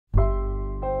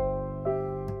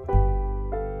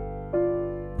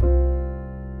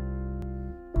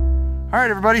Alright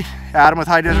everybody, Adam with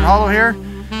High Desert Hollow here.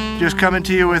 Just coming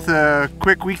to you with a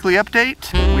quick weekly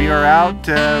update. We are out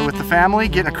with the family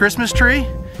getting a Christmas tree.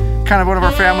 Kind of one of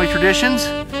our family traditions.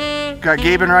 Got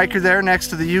Gabe and Riker there next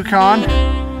to the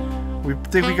Yukon. We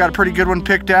think we got a pretty good one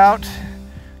picked out.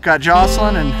 Got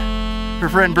Jocelyn and her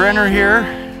friend Brenner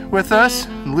here with us,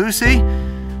 and Lucy.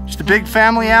 Just a big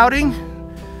family outing.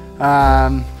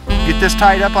 Get this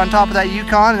tied up on top of that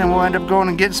Yukon, and then we'll end up going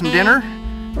and getting some dinner.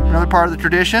 Another part of the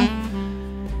tradition.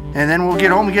 And then we'll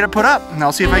get home and get it put up. And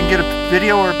I'll see if I can get a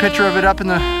video or a picture of it up in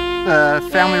the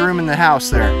family room in the house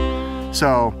there.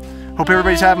 So, hope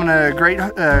everybody's having a great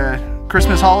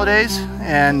Christmas holidays.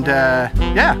 And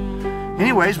yeah,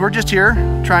 anyways, we're just here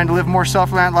trying to live a more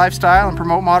self-reliant lifestyle and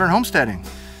promote modern homesteading.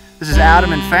 This is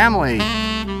Adam and family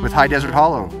with High Desert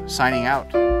Hollow, signing out.